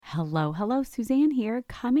Hello, Suzanne here,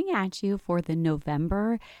 coming at you for the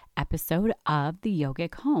November episode of the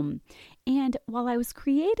Yogic Home. And while I was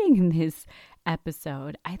creating this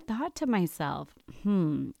episode, I thought to myself,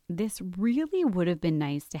 this really would have been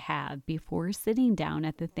nice to have before sitting down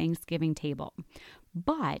at the Thanksgiving table.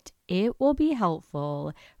 But it will be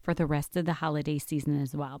helpful for the rest of the holiday season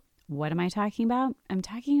as well. What am I talking about? I'm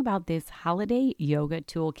talking about this holiday yoga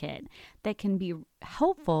toolkit that can be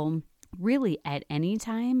helpful really at any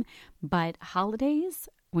time, but holidays,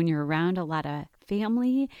 when you're around a lot of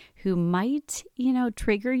family who might,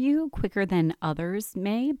 trigger you quicker than others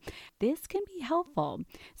may, this can be helpful.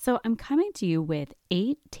 So I'm coming to you with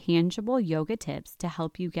 8 tangible yoga tips to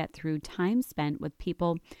help you get through time spent with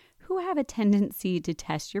people who have a tendency to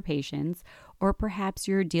test your patience, or perhaps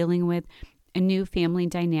you're dealing with a new family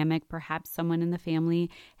dynamic. Perhaps someone in the family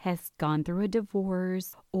has gone through a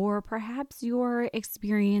divorce, or perhaps you're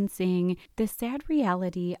experiencing the sad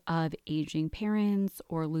reality of aging parents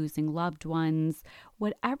or losing loved ones.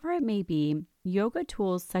 Whatever it may be, yoga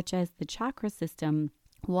tools such as the chakra system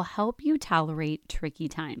will help you tolerate tricky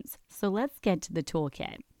times. So let's get to the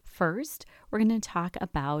toolkit. First, we're going to talk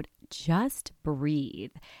about just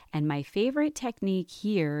breathe. And my favorite technique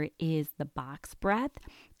here is the box breath.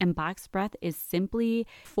 And box breath is simply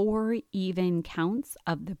 4 even counts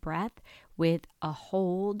of the breath with a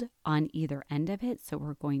hold on either end of it. So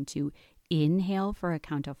we're going to inhale for a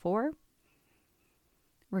count of 4.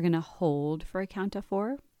 We're going to hold for a count of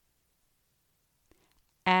 4.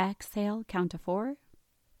 Exhale, count of 4.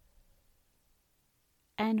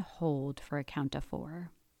 And hold for a count of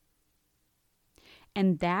 4.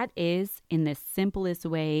 And that is, in the simplest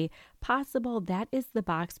way possible, that is the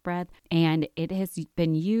box breath. And it has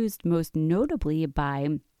been used most notably by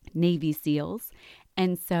Navy SEALs.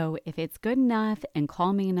 And so if it's good enough and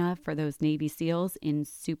calming enough for those Navy SEALs in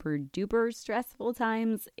super duper stressful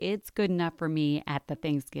times, it's good enough for me at the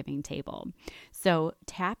Thanksgiving table. So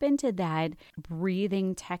tap into that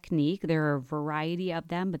breathing technique. There are a variety of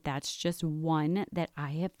them, but that's just one that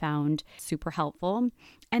I have found super helpful.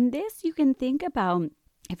 And this you can think about.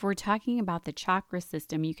 If we're talking about the chakra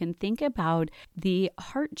system, you can think about the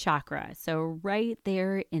heart chakra. So right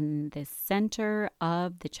there in the center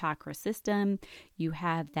of the chakra system, you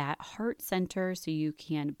have that heart center, so you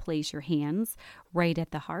can place your hands right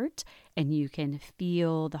at the heart and you can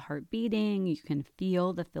feel the heart beating, you can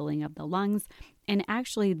feel the filling of the lungs. And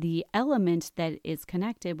actually the element that is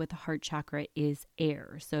connected with the heart chakra is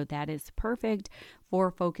air. So that is perfect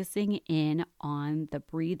for focusing in on the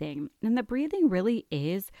breathing. And the breathing really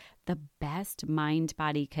is the best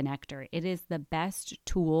mind-body connector. It is the best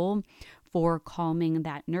tool for calming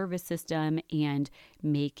that nervous system and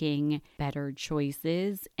making better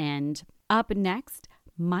choices. And up next,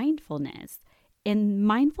 mindfulness. And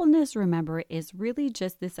mindfulness, remember, is really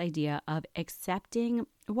just this idea of accepting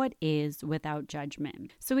what is without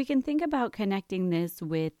judgment. So we can think about connecting this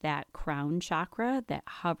with that crown chakra that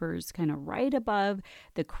hovers kind of right above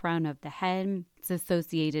the crown of the head. It's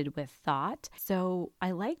associated with thought. So I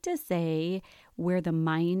like to say, where the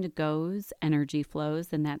mind goes, energy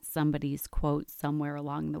flows, and that's somebody's quote somewhere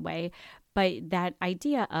along the way. But that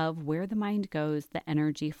idea of where the mind goes, the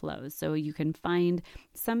energy flows. So you can find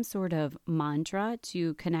some sort of mantra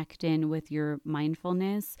to connect in with your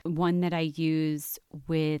mindfulness. One that I use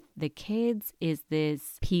with the kids is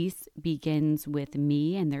this peace begins with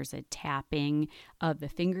me, and there's a tapping of the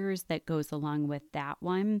fingers that goes along with that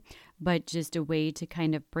one. But just a way to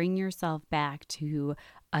kind of bring yourself back to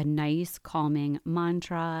a nice calming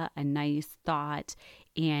mantra, a nice thought,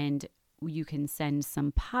 and you can send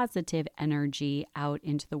some positive energy out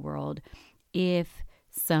into the world if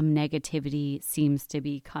some negativity seems to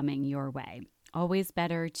be coming your way. Always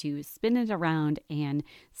better to spin it around and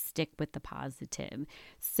stick with the positive.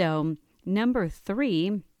 So, number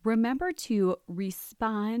 3, remember to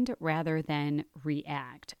respond rather than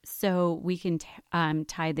react. So we can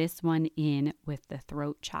tie this one in with the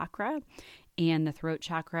throat chakra, and the throat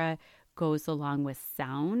chakra goes along with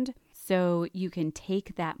sound. So you can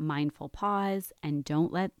take that mindful pause and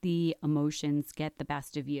don't let the emotions get the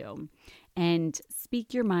best of you. And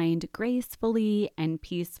speak your mind gracefully and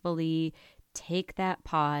peacefully. Take that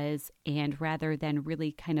pause, and rather than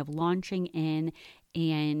really kind of launching in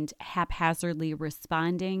and haphazardly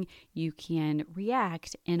responding, you can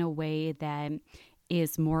react in a way that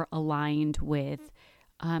is more aligned with,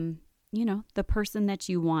 the person that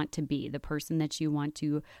you want to be, the person that you want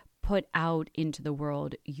to put out into the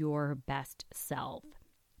world, your best self.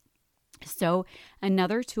 So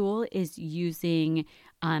another tool is using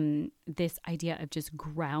this idea of just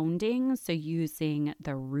grounding. So using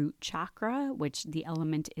the root chakra, which the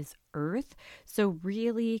element is earth. So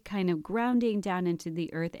really kind of grounding down into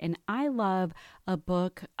the earth. And I love a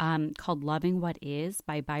book called Loving What Is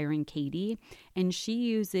by Byron Katie. And she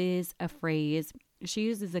uses a phrase. She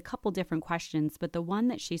uses a couple different questions, but the one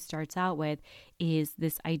that she starts out with is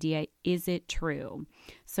this idea, is it true?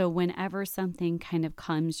 So whenever something kind of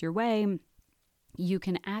comes your way, you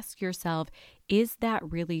can ask yourself, is that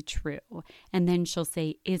really true? And then she'll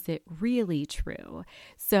say, is it really true?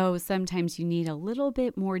 So sometimes you need a little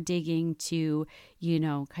bit more digging to,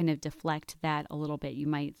 kind of deflect that a little bit. You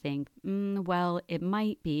might think, well, it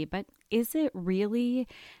might be, but is it really?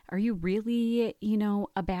 Are you really,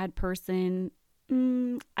 a bad person?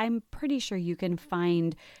 I'm pretty sure you can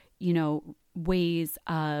find, ways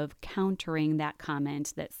of countering that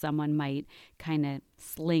comment that someone might kind of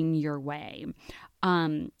sling your way.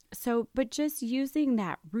 But just using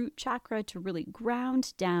that root chakra to really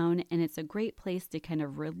ground down, and it's a great place to kind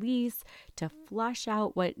of release, to flush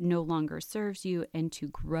out what no longer serves you, and to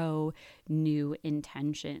grow new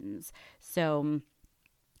intentions. So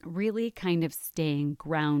really kind of staying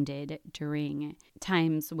grounded during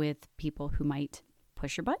times with people who might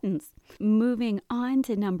push your buttons. Moving on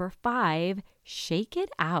to number 5, shake it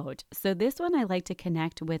out. So this one I like to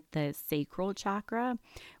connect with the sacral chakra,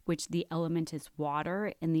 which the element is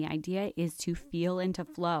water, and the idea is to feel and to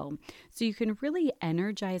flow. So you can really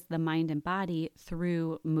energize the mind and body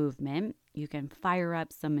through movement. You can fire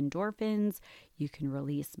up some endorphins, you can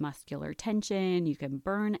release muscular tension, you can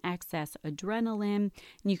burn excess adrenaline,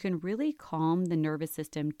 and you can really calm the nervous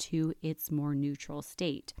system to its more neutral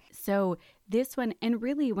state. So this one, and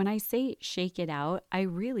really when I say shake it out, I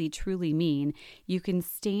really truly mean you can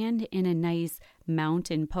stand in a nice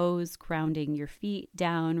mountain pose, grounding your feet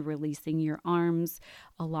down, releasing your arms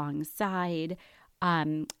alongside.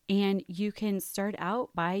 And you can start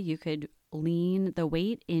out by, you could lean the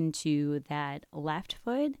weight into that left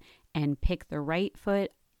foot and pick the right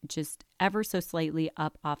foot just ever so slightly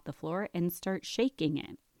up off the floor and start shaking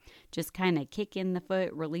it. Just kind of kick in the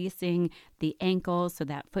foot, releasing the ankle so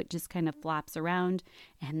that foot just kind of flops around,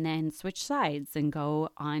 and then switch sides and go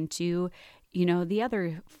onto, the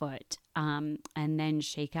other foot. And then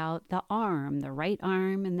shake out the arm, the right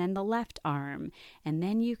arm, and then the left arm. And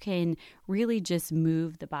then you can really just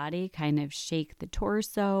move the body, kind of shake the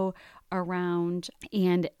torso around.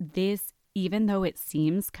 And this, even though it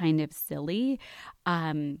seems kind of silly,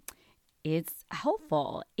 it's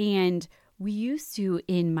helpful. And we used to,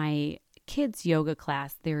 in my kids' yoga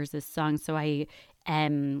class, there's a song. So I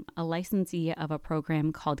am a licensee of a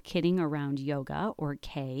program called Kidding Around Yoga, or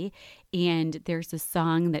K. And there's a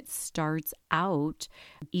song that starts out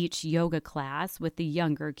each yoga class with the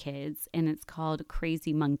younger kids, and it's called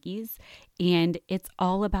Crazy Monkeys. And it's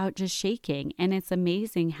all about just shaking. And it's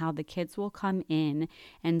amazing how the kids will come in,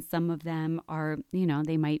 and some of them are,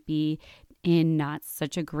 they might be in not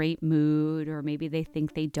such a great mood, or maybe they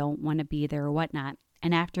think they don't want to be there or whatnot.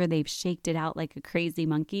 And after they've shaked it out like a crazy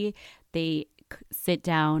monkey, they sit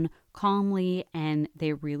down calmly and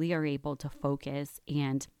they really are able to focus,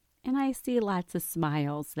 and I see lots of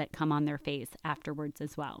smiles that come on their face afterwards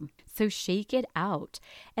as well. So shake it out.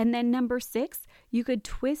 And then number 6, you could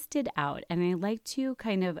twist it out. And I like to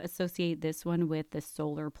kind of associate this one with the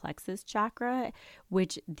solar plexus chakra,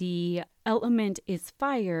 which the element is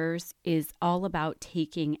fires, is all about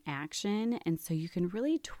taking action. And so you can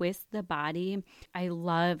really twist the body. I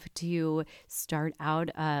love to start out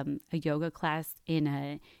a yoga class in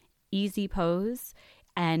a easy pose.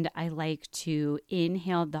 And I like to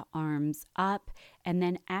inhale the arms up and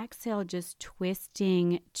then exhale, just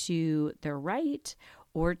twisting to the right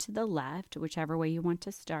or to the left, whichever way you want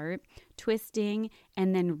to start, twisting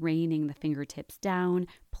and then raining the fingertips down,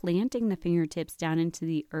 planting the fingertips down into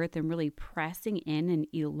the earth and really pressing in and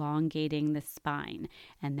elongating the spine.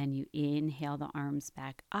 And then you inhale the arms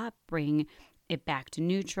back up, bring it back to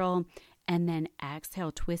neutral, and then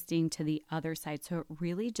exhale, twisting to the other side. So it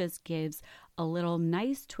really just gives a little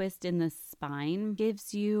nice twist in the spine,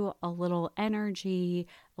 gives you a little energy,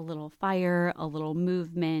 a little fire, a little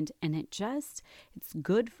movement, and it's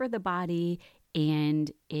good for the body,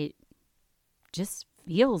 and it just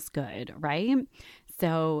feels good, right?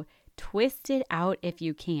 So twist it out if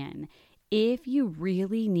you can. If you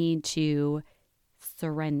really need to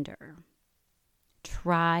surrender,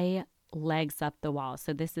 try legs up the wall.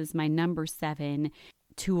 So this is my number 7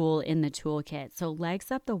 tool in the toolkit. So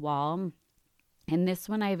legs up the wall. And this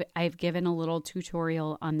one I've given a little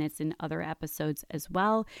tutorial on this in other episodes as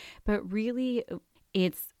well. But really,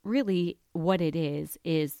 it's really what it is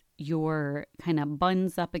your kind of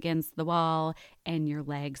buns up against the wall and your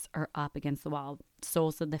legs are up against the wall,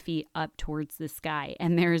 soles of the feet up towards the sky.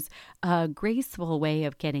 And there's a graceful way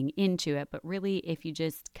of getting into it, but really if you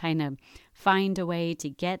just kind of find a way to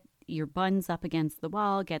get your buns up against the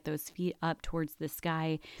wall, get those feet up towards the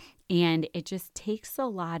sky, and it just takes a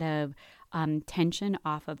lot of tension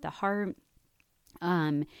off of the heart.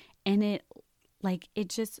 And it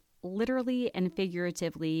just literally and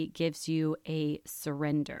figuratively gives you a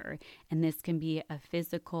surrender. And this can be a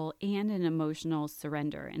physical and an emotional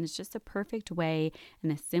surrender. And it's just a perfect way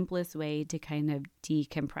and the simplest way to kind of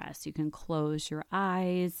decompress. You can close your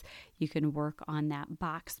eyes. You can work on that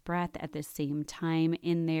box breath at the same time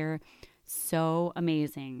in there. So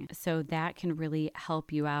amazing. So that can really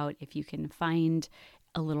help you out if you can find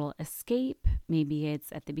a little escape. Maybe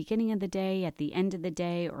it's at the beginning of the day, at the end of the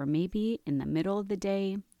day, or maybe in the middle of the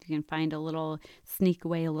day. You can find a little sneak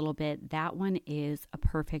away a little bit. That one is a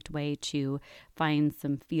perfect way to find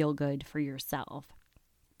some feel good for yourself.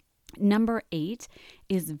 Number 8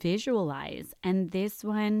 is visualize. And this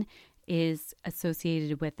one is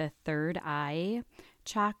associated with the third eye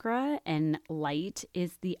chakra, and light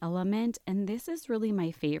is the element. And this is really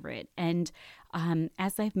my favorite. And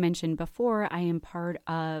as I've mentioned before, I am part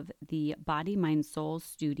of the Body, Mind, Soul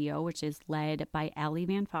Studio, which is led by Allie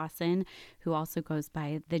Van Fossen, who also goes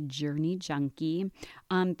by the Journey Junkie.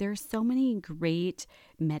 There's so many great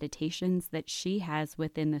meditations that she has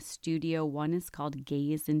within the studio. One is called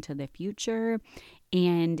Gaze into the Future,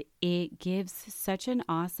 and it gives such an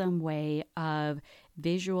awesome way of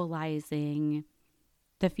visualizing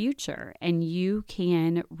the future, and you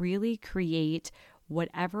can really create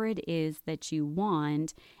whatever it is that you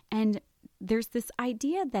want. And there's this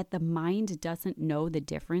idea that the mind doesn't know the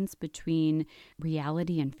difference between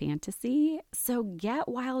reality and fantasy. So get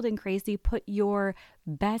wild and crazy, put your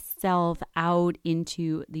best self out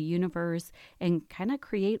into the universe and kind of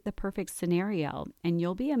create the perfect scenario. And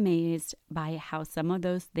you'll be amazed by how some of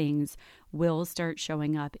those things will start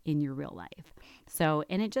showing up in your real life. So,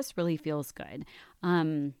 and it just really feels good.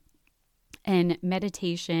 And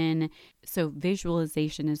meditation, so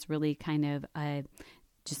visualization is really kind of a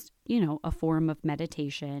form of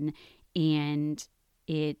meditation, and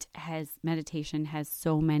meditation has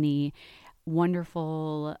so many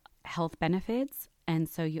wonderful health benefits. And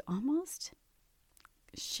so you almost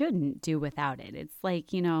shouldn't do without it. It's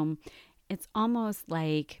like, it's almost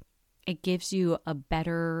like it gives you a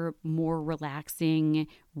better, more relaxing,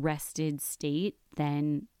 rested state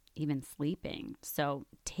than even sleeping. So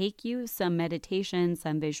take you some meditation,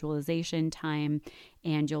 some visualization time,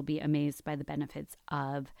 and you'll be amazed by the benefits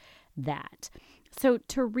of that. So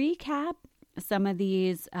to recap some of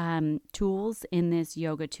these tools in this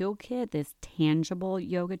yoga toolkit, this tangible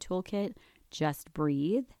yoga toolkit: just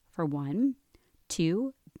breathe for 1,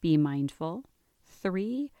 2, be mindful,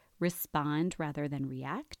 3, respond rather than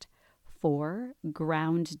react, 4,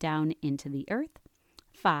 ground down into the earth,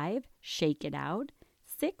 5, shake it out,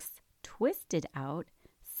 6, twist it out,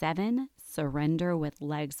 7, surrender with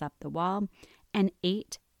legs up the wall, and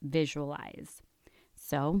 8, visualize.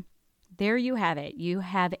 So there you have it. You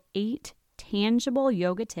have 8 tangible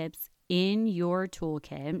yoga tips in your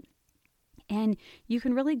toolkit, and you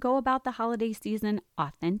can really go about the holiday season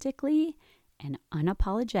authentically and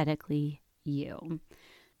unapologetically you.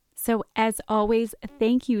 So as always,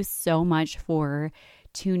 thank you so much for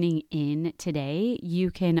tuning in today.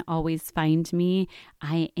 You can always find me.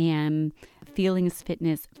 I am Feelings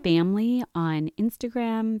Fitness Family on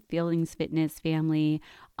Instagram, Feelings Fitness Family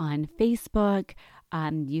on Facebook.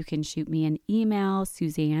 You can shoot me an email,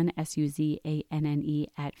 Suzanne, SUZANNE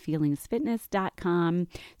 @feelingsfitness.com.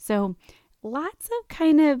 So lots of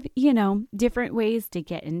kind of, different ways to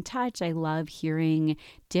get in touch. I love hearing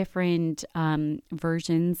different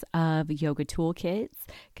versions of yoga toolkits,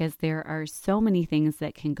 because there are so many things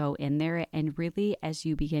that can go in there. And really, as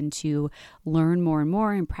you begin to learn more and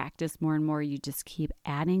more and practice more and more, you just keep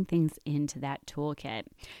adding things into that toolkit.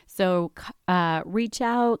 So reach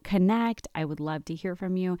out, connect. I would love to hear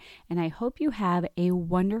from you. And I hope you have a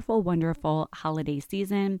wonderful, wonderful holiday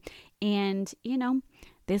season. And,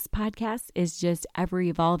 this podcast is just ever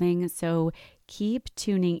evolving, so keep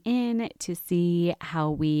tuning in to see how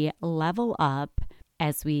we level up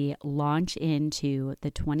as we launch into the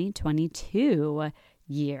 2022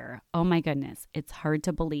 year. Oh my goodness, it's hard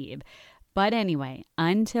to believe. But anyway,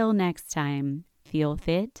 until next time, feel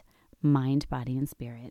fit, mind, body, and spirit.